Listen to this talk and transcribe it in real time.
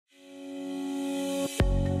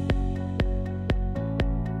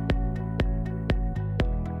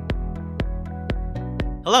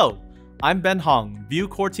Hello, I'm Ben Hong, Vue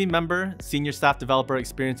core team member, senior staff developer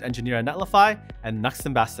experience engineer at Netlify, and Nuxt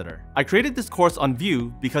ambassador. I created this course on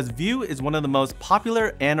Vue because Vue is one of the most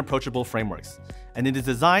popular and approachable frameworks, and it is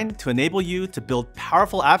designed to enable you to build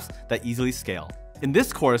powerful apps that easily scale. In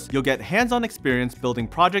this course, you'll get hands-on experience building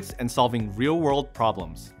projects and solving real-world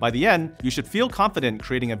problems. By the end, you should feel confident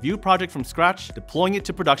creating a Vue project from scratch, deploying it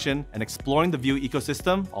to production, and exploring the Vue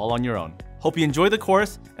ecosystem all on your own. Hope you enjoy the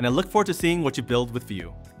course, and I look forward to seeing what you build with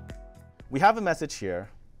Vue. We have a message here.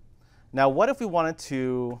 Now, what if we wanted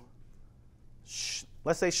to,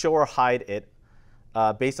 let's say, show or hide it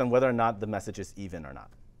based on whether or not the message is even or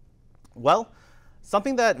not? Well,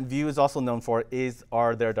 something that Vue is also known for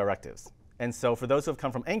are their directives. And so for those who have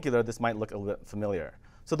come from Angular, this might look a little bit familiar.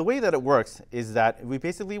 So the way that it works is that we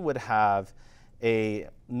basically would have a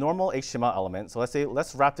normal HTML element. So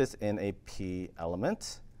let's wrap this in a p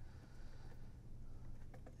element.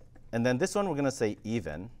 And then this one, we're going to say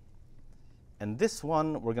even. And this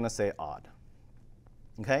one, we're going to say odd.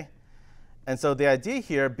 OK? And so the idea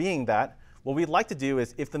here being that what we'd like to do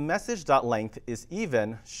is if the message.length is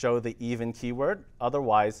even, show the even keyword.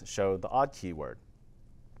 Otherwise, show the odd keyword.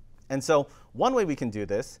 And so one way we can do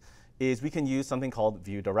this is we can use something called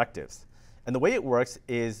Vue Directives. And the way it works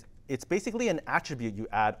is it's basically an attribute you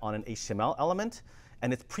add on an HTML element,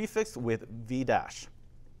 and it's prefixed with v dash.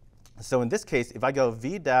 So in this case, if I go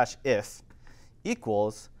v-if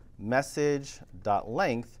equals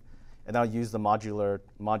message.length, and I'll use the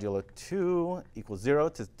modulo 2 equals 0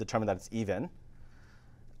 to determine that it's even.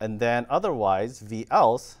 And then otherwise,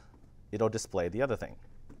 v-else, it'll display the other thing.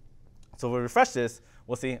 So if we refresh this,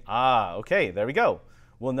 we'll see, OK, there we go.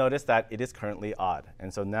 We'll notice that it is currently odd.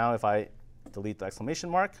 And so now if I delete the exclamation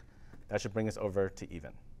mark, that should bring us over to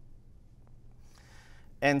even.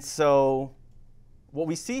 And so what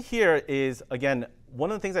we see here is, again, one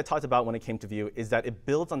of the things I talked about when it came to Vue is that it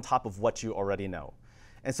builds on top of what you already know.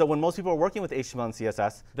 And so when most people are working with HTML and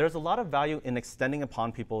CSS, there's a lot of value in extending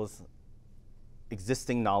upon people's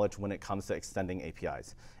existing knowledge when it comes to extending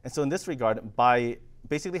APIs. And so in this regard, by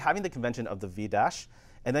basically having the convention of the v dash,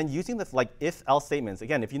 and then using the if-else statements.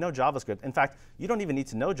 Again, if you know JavaScript, in fact, you don't even need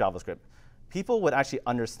to know JavaScript. People would actually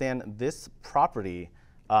understand this property.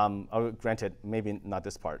 Granted, maybe not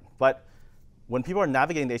this part. But when people are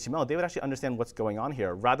navigating the HTML, they would actually understand what's going on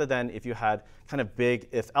here, rather than if you had kind of big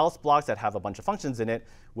if-else blocks that have a bunch of functions in it,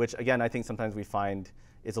 which, again, I think sometimes we find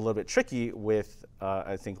is a little bit tricky with,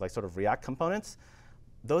 I think, sort of React components.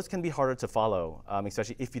 Those can be harder to follow,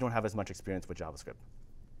 especially if you don't have as much experience with JavaScript.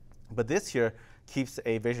 But this here keeps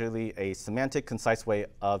basically a semantic, concise way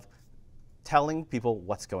of telling people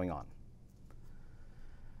what's going on.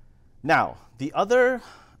 Now, the other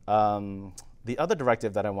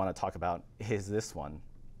directive that I want to talk about is this one.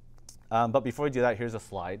 But before we do that, here's a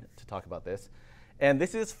slide to talk about this. And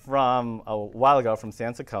this is from a while ago from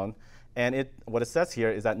San Saccone. And what it says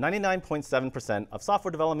here is that 99.7% of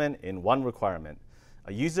software development in one requirement.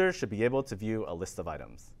 A user should be able to view a list of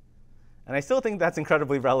items. And I still think that's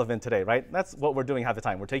incredibly relevant today, right? That's what we're doing half the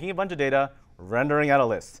time. We're taking a bunch of data, rendering out a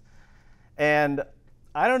list. And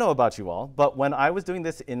I don't know about you all, but when I was doing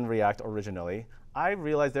this in React originally, I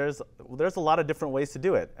realized there's a lot of different ways to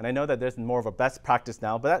do it. And I know that there's more of a best practice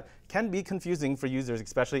now, but that can be confusing for users,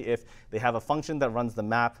 especially if they have a function that runs the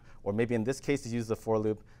map, or maybe in this case, to use the for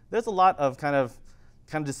loop. There's a lot of kind of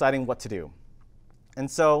deciding what to do. And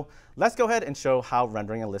so let's go ahead and show how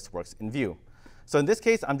rendering a list works in Vue. So in this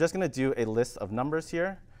case, I'm just going to do a list of numbers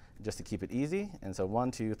here, just to keep it easy. And so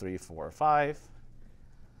 1, 2, 3, 4, 5.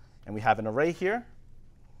 And we have an array here.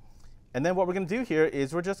 And then what we're going to do here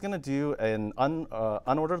is we're just going to do an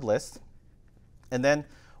unordered list. And then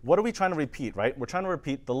what are we trying to repeat, right? We're trying to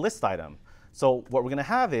repeat the list item. So what we're going to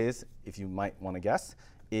have is, if you might want to guess,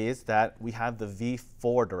 is that we have the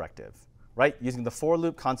v-for directive, right? Using the for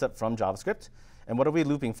loop concept from JavaScript. And what are we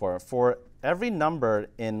looping for? For every number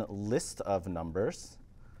in list of numbers,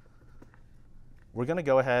 we're going to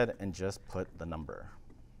go ahead and just put the number.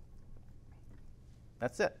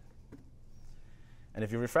 That's it. And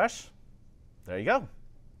if you refresh, there you go.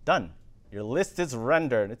 Done. Your list is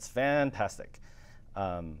rendered. It's fantastic.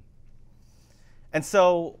 And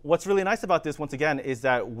so what's really nice about this, once again, is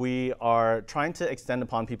that we are trying to extend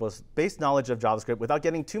upon people's base knowledge of JavaScript without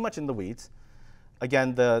getting too much in the weeds.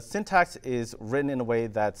 Again, the syntax is written in a way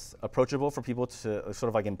that's approachable for people to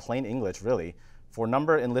sort of in plain English, really. For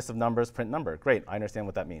number in list of numbers, print number. Great, I understand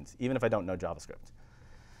what that means, even if I don't know JavaScript.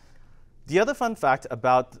 The other fun fact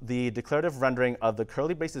about the declarative rendering of the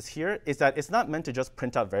curly braces here is that it's not meant to just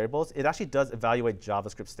print out variables. It actually does evaluate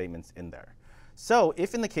JavaScript statements in there. So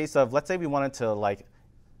if in the case of, let's say we wanted to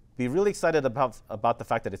be really excited about the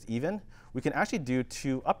fact that it's even, we can actually do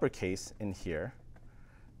to uppercase in here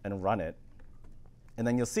and run it. And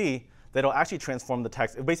then you'll see that it'll actually transform the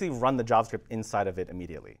text. It'll basically run the JavaScript inside of it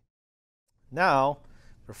immediately. Now,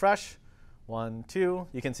 refresh, 1, 2,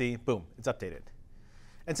 you can see, boom, it's updated.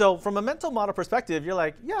 And so from a mental model perspective, you're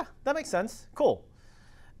like, yeah, that makes sense, cool.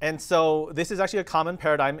 And so this is actually a common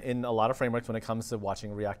paradigm in a lot of frameworks when it comes to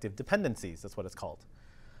watching reactive dependencies. That's what it's called.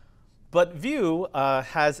 But Vue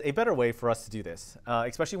has a better way for us to do this,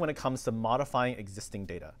 especially when it comes to modifying existing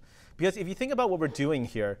data. Because if you think about what we're doing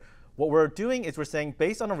here, what we're doing is we're saying,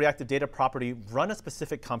 based on a reactive data property, run a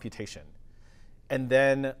specific computation. And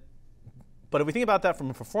then, but if we think about that from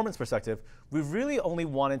a performance perspective, we really only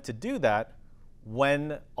wanted to do that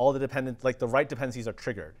when all the the right dependencies are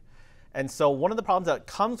triggered. And so one of the problems that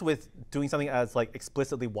comes with doing something as like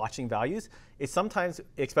explicitly watching values is sometimes,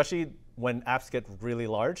 especially when apps get really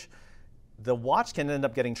large, the watch can end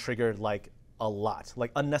up getting triggered like a lot,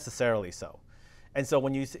 like unnecessarily so. And so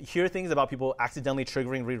when you hear things about people accidentally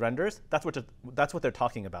triggering re-renders, that's what they're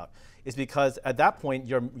talking about. Is because at that point,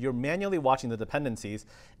 you're manually watching the dependencies.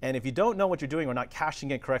 And if you don't know what you're doing or not caching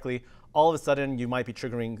it correctly, all of a sudden you might be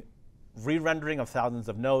triggering re-rendering of thousands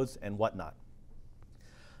of nodes and whatnot.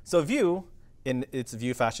 So Vue, in its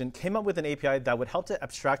Vue fashion, came up with an API that would help to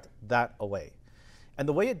abstract that away. And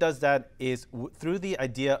the way it does that is through the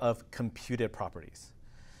idea of computed properties.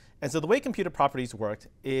 And so the way computed properties worked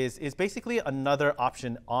is basically another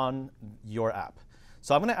option on your app.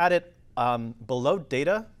 So I'm going to add it below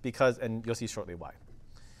data, and you'll see shortly why.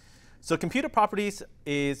 So computed properties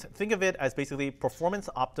is, think of it as basically performance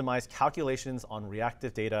optimized calculations on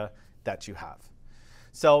reactive data that you have.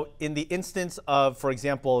 So in the instance of, for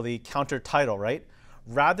example, the counter title, right?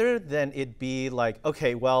 Rather than it be like,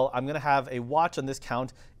 OK, well, I'm going to have a watch on this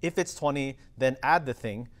count. If it's 20, then add the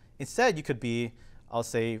thing. Instead, you could be, I'll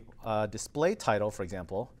say, display title, for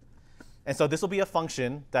example. And so this will be a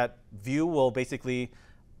function that Vue will basically,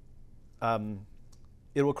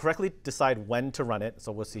 it will correctly decide when to run it.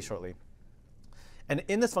 So we'll see shortly. And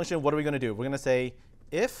in this function, what are we going to do? We're going to say,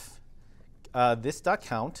 if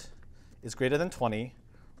this.count is greater than 20,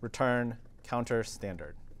 return counter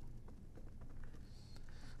standard.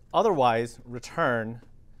 Otherwise, return,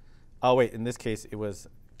 oh wait, in this case, it was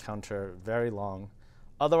counter very long.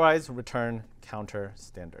 Otherwise, return counter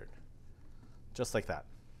standard, just like that.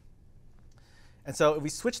 And so if we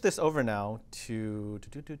switch this over now to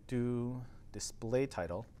display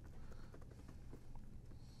title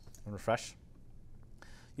and refresh,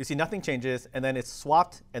 you see nothing changes, and then it's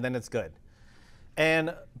swapped, and then it's good.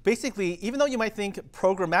 And basically, even though you might think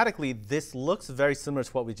programmatically this looks very similar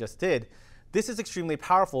to what we just did, this is extremely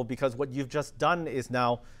powerful because what you've just done is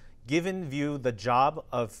now given Vue the job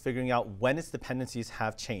of figuring out when its dependencies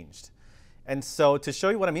have changed. And so to show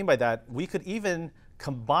you what I mean by that, we could even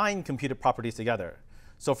combine computed properties together.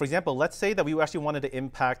 So for example, let's say that we actually wanted to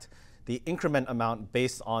impact the increment amount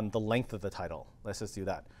based on the length of the title. Let's just do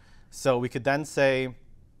that. So we could then say,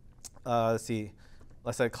 let's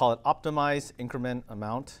say call it optimize increment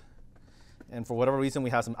amount. And for whatever reason, we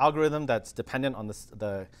have some algorithm that's dependent on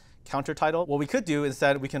the counter title. What we could do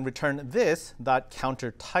instead, we can return this dot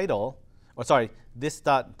counter title, or sorry, this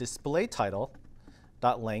dot display title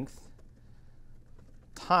dot length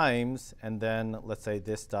times, and then let's say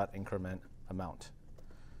this dot increment amount.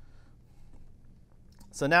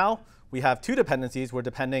 So now we have two dependencies. We're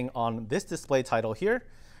depending on this display title here.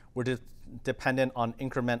 We're dependent on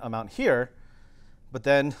increment amount here. But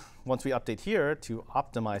then once we update here to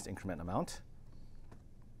optimize increment amount,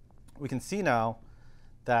 we can see now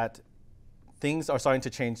that things are starting to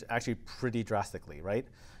change actually pretty drastically, right?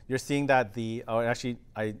 You're seeing that actually,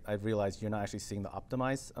 I realized you're not actually seeing the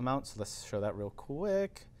optimized amount. So let's show that real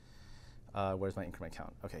quick. Where's my increment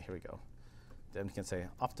count? OK, here we go. Then we can say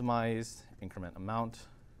optimized increment amount.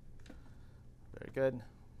 Very good.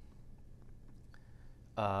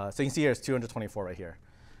 So you can see here it's 224 right here.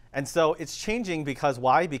 And so it's changing because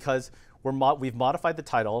why? Because we've modified the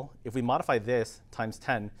title. If we modify this times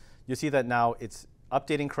 10, you see that now it's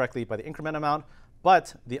updating correctly by the increment amount,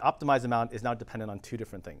 but the optimized amount is now dependent on two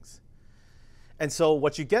different things. And so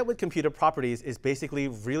what you get with computed properties is basically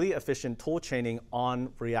really efficient tool chaining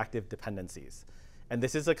on reactive dependencies. And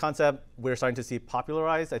this is a concept we're starting to see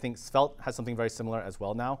popularized. I think Svelte has something very similar as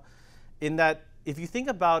well now, in that if you think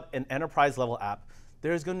about an enterprise level app,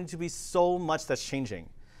 there's going to be so much that's changing.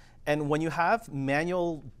 And when you have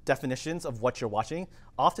manual definitions of what you're watching,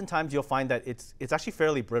 oftentimes you'll find that it's actually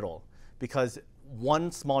fairly brittle because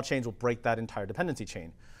one small change will break that entire dependency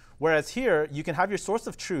chain. Whereas here, you can have your source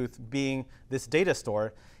of truth being this data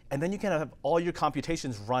store, and then you can have all your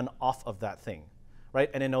computations run off of that thing, right?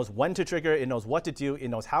 And it knows when to trigger, it knows what to do, it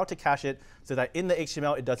knows how to cache it so that in the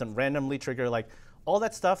HTML it doesn't randomly trigger, like all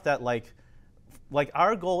that stuff that like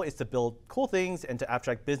our goal is to build cool things and to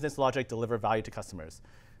abstract business logic, deliver value to customers.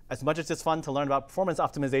 As much as it's fun to learn about performance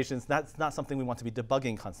optimizations, that's not something we want to be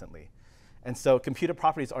debugging constantly. And so computed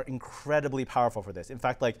properties are incredibly powerful for this. In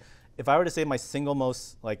fact, like if I were to say my single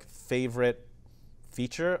most like favorite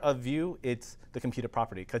feature of Vue, it's the computed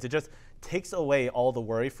property, because it just takes away all the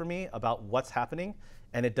worry for me about what's happening,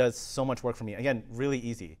 and it does so much work for me. Again, really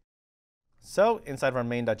easy. So inside of our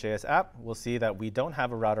main.js app, we'll see that we don't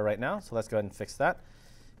have a router right now, so let's go ahead and fix that.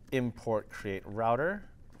 Import create router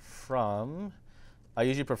from, I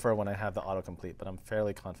usually prefer when I have the autocomplete, but I'm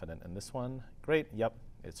fairly confident in this one. Great, yep,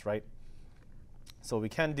 it's right. So what we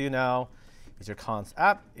can do now is your const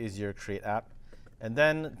app is your create app. And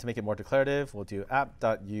then to make it more declarative, we'll do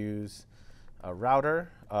app.use a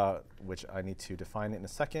router, which I need to define in a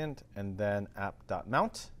second, and then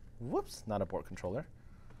app.mount. Whoops, not a board controller.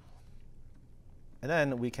 And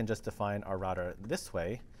then we can just define our router this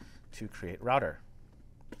way to create router.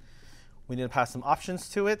 We need to pass some options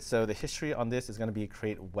to it. So the history on this is going to be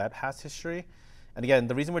create web has history. And again,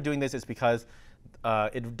 the reason we're doing this is because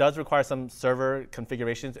it does require some server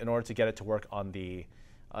configurations in order to get it to work on the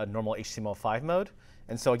normal HTML5 mode.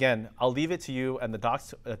 And so again, I'll leave it to you and the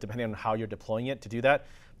docs, depending on how you're deploying it, to do that.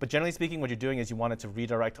 But generally speaking, what you're doing is you want it to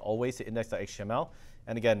redirect always to index.html.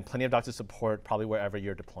 And again, plenty of docs to support probably wherever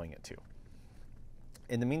you're deploying it to.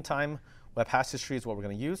 In the meantime, web hash history is what we're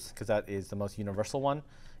going to use, because that is the most universal one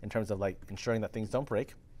in terms of like ensuring that things don't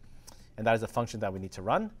break. And that is a function that we need to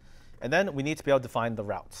run. And then we need to be able to define the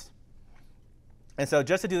routes. And so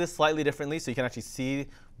just to do this slightly differently so you can actually see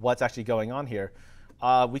what's actually going on here,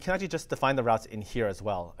 we can actually just define the routes in here as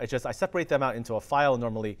well. I separate them out into a file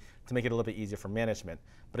normally to make it a little bit easier for management.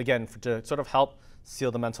 But again, to sort of help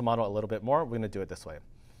seal the mental model a little bit more, we're going to do it this way.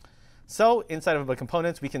 So inside of the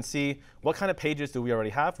components, we can see what kind of pages do we already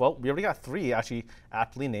have. Well, we already got 3 actually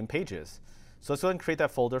aptly named pages. So let's go ahead and create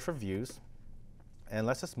that folder for views. And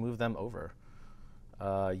let's just move them over.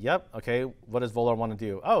 Yep, OK, what does Volar want to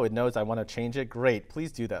do? Oh, it knows I want to change it. Great,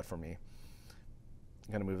 please do that for me.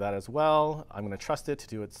 I'm going to move that as well. I'm going to trust it to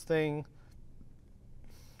do its thing.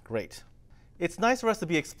 Great. It's nice for us to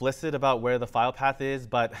be explicit about where the file path is,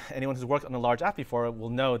 but anyone who's worked on a large app before will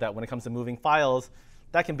know that when it comes to moving files,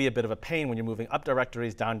 that can be a bit of a pain when you're moving up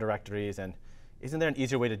directories, down directories. And isn't there an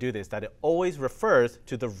easier way to do this? That it always refers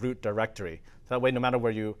to the root directory. So that way, no matter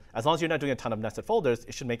where you, as long as you're not doing a ton of nested folders,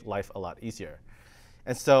 it should make life a lot easier.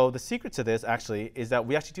 And so the secret to this, actually, is that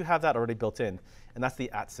we actually do have that already built in. And that's the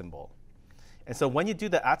 @ symbol. And so when you do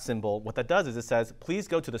the @ symbol, what that does is it says, please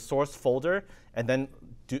go to the source folder and then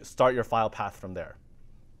start your file path from there.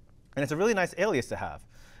 And it's a really nice alias to have.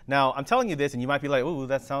 Now, I'm telling you this, and you might be like, ooh,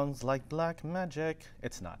 that sounds like black magic.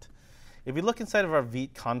 It's not. If we look inside of our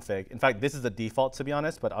Vite config, in fact, this is the default, to be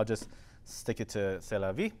honest, but I'll just stick it to c'est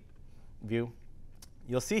la vie, Vue.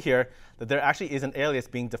 You'll see here that there actually is an alias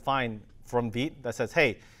being defined from Vite that says,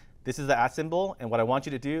 hey, this is the @ symbol, and what I want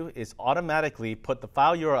you to do is automatically put the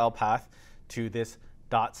file URL path to this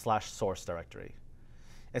 ./source directory.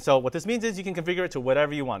 And so what this means is you can configure it to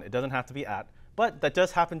whatever you want. It doesn't have to be @, but that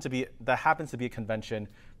happens to be a convention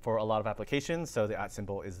for a lot of applications. So the @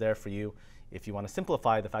 symbol is there for you if you want to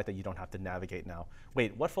simplify the fact that you don't have to navigate now.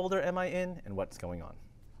 Wait, what folder am I in, and what's going on?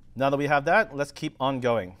 Now that we have that, let's keep on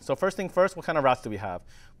going. So first thing first, what kind of routes do we have?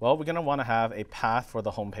 Well, we're going to want to have a path for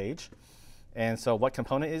the home page. And so what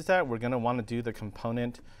component is that? We're going to want to do the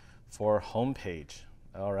component for home page.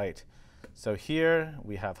 All right. So here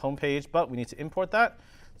we have home page, but we need to import that.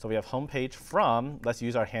 So we have home page from, let's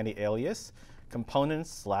use our handy alias,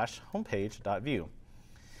 components/homepage.vue.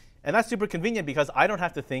 And that's super convenient because I don't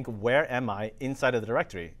have to think, where am I inside of the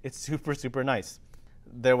directory? It's super, super nice.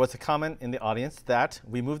 There was a comment in the audience that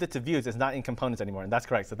we moved it to views. It's not in components anymore, and that's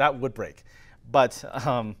correct. So that would break. But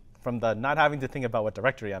from the not having to think about what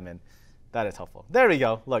directory I'm in, that is helpful. There we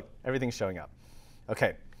go. Look, everything's showing up.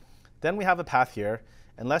 OK, then we have a path here.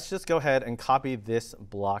 And let's just go ahead and copy this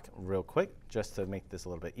block real quick, just to make this a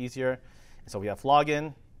little bit easier. So we have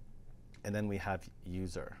login, and then we have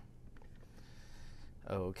user.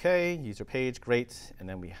 OK, user page, great. And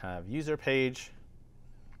then we have user page,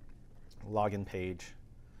 login page.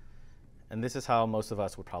 And this is how most of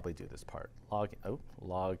us would probably do this part.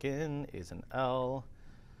 Login is an L,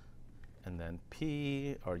 and then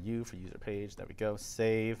P or U for user page. There we go.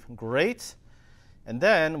 Save. Great. And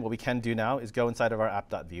then what we can do now is go inside of our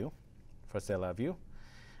app.vue for c'est la vie.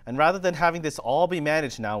 And rather than having this all be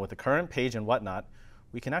managed now with the current page and whatnot,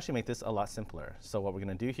 we can actually make this a lot simpler. So what we're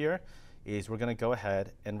going to do here is we're going to go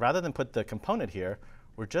ahead, and rather than put the component here,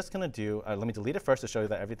 we're just going to do, let me delete it first to show you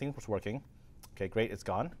that everything was working. OK, great, it's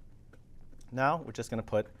gone. Now we're just going to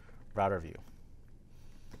put router view.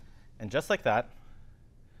 And just like that,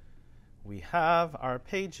 we have our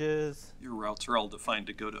pages. Your routes are all defined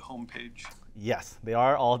to go to home page. Yes, they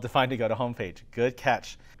are all defined to go to home page. Good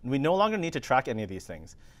catch. We no longer need to track any of these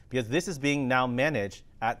things because this is being now managed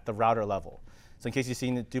at the router level. So in case you've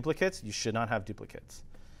seen duplicates, you should not have duplicates.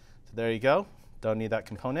 So there you go. Don't need that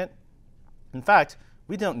component. In fact,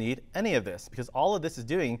 we don't need any of this because all of this is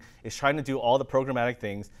doing is trying to do all the programmatic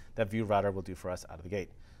things that Vue Router will do for us out of the gate.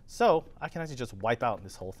 So I can actually just wipe out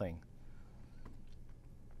this whole thing.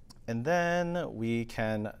 And then we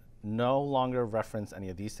can no longer reference any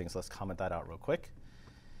of these things. Let's comment that out real quick.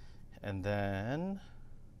 And then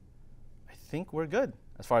I think we're good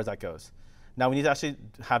as far as that goes. Now we need to actually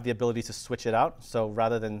have the ability to switch it out. So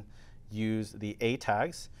rather than use the A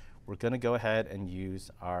tags, we're going to go ahead and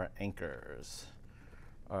use our anchors.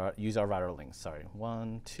 Use our router links. Sorry,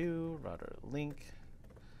 1, 2, router link.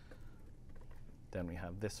 Then we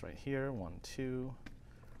have this right here, 1, 2,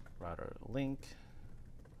 router link.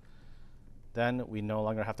 Then we no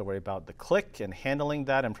longer have to worry about the click and handling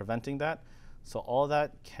that and preventing that. So all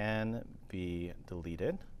that can be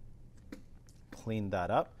deleted. Clean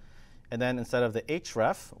that up. And then instead of the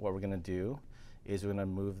href, what we're going to do is we're going to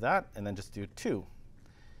move that and then just do 2.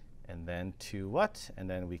 And then 2 what? And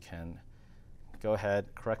then we can go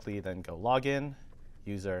ahead correctly, then go login,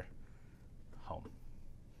 user, home.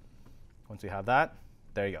 Once we have that,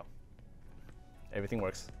 there you go. Everything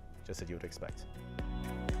works just as you would expect.